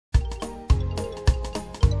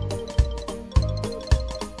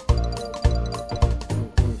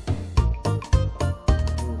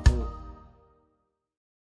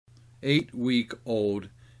8-week-old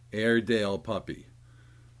Airedale puppy.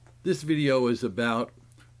 This video is about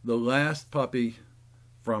the last puppy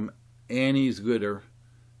from Annie's litter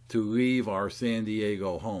to leave our San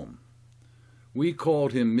Diego home. We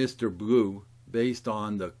called him Mr. Blue based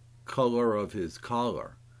on the color of his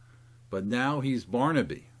collar, but now he's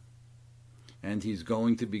Barnaby, and he's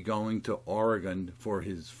going to be going to Oregon for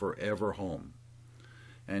his forever home.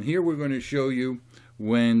 And here we're going to show you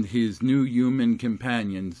when his new human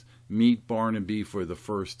companions meet Barnaby for the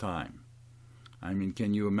first time. I mean,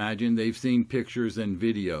 can you imagine? They've seen pictures and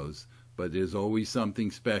videos, but there's always something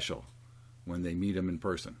special when they meet him in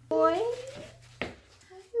person. Boy, hi,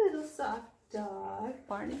 little soft dog.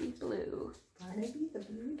 Barnaby Blue. Barnaby the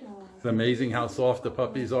blue dog. It's amazing how soft the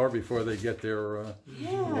puppies are before they get their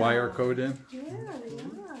wire coat in. Yeah, they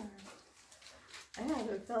are. I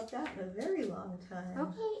haven't felt that in a very long time.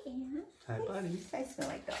 Okay, Anne. Hi, buddy. I smell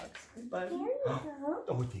like dogs. Buddy. There you go.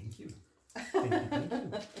 Oh, thank you. Thank you, thank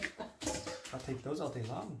you. I'll take those all day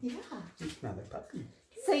long. Yeah. You smell like puppy.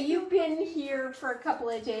 So you've been here for a couple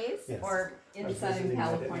of days, Yes. or in I was Southern visiting,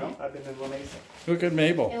 California? No, I've been in La Mesa. Look at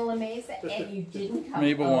Mable. In La Mesa, and you didn't come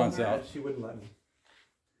Mabel over. wants out. She wouldn't let me.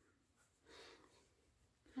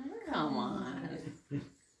 Come on.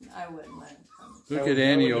 I wouldn't let him come. Look at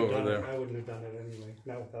Annie over I there. wouldn't have done it anyway.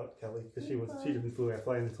 Not without Kelly, because she didn't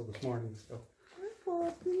fly until this morning. So.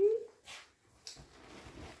 Puppy.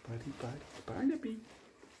 Buddy, Barnaby.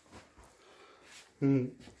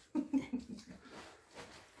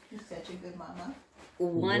 You're such a good mama.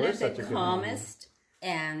 One You're of such the a good calmest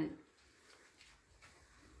and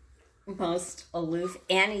most aloof.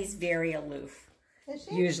 Annie's very aloof, Is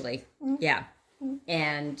she? usually. Yeah.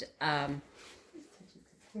 And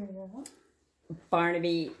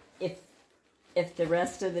Barnaby, if the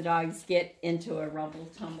rest of the dogs get into a rumble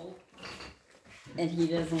tumble and he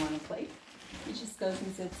doesn't want to play, he just goes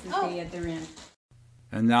and sits at the other end.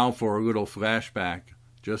 And now for a little flashback,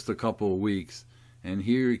 just a couple of weeks. And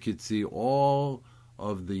here you could see all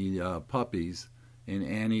of the puppies in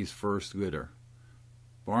Annie's first litter.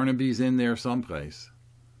 Barnaby's in there someplace,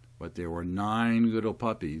 but there were 9 little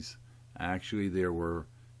puppies. Actually, there were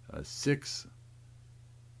 6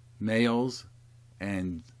 males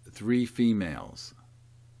and 3 females.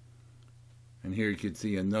 And here you could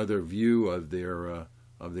see another view of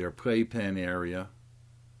their playpen area.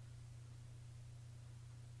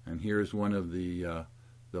 And here's one of the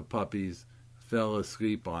puppies fell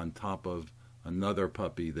asleep on top of another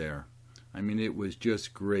puppy there. I mean, it was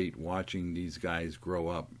just great watching these guys grow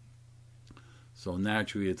up. So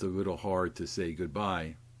naturally, it's a little hard to say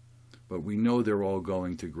goodbye, but we know they're all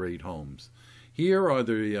going to great homes. Here are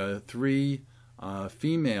the 3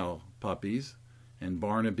 female puppies and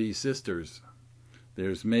Barnaby's sisters.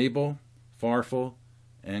 There's Mable, Farfel,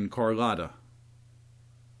 and Carlotta.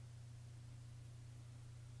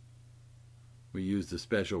 We used a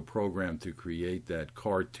special program to create that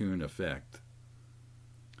cartoon effect.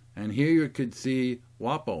 And here you could see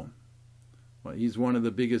Wapo. Well, he's one of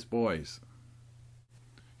the biggest boys.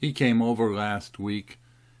 He came over last week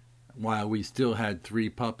while we still had 3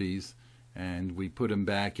 puppies, and we put him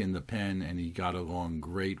back in the pen, and he got along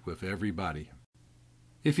great with everybody.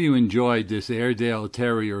 If you enjoyed this Airedale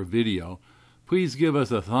Terrier video, please give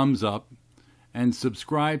us a thumbs up and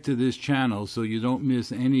subscribe to this channel so you don't miss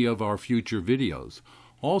any of our future videos.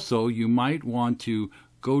 Also, you might want to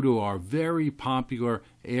go to our very popular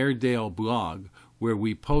Airedale blog where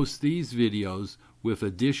we post these videos with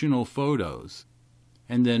additional photos,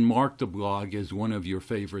 and then mark the blog as one of your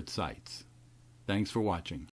favorite sites. Thanks for watching.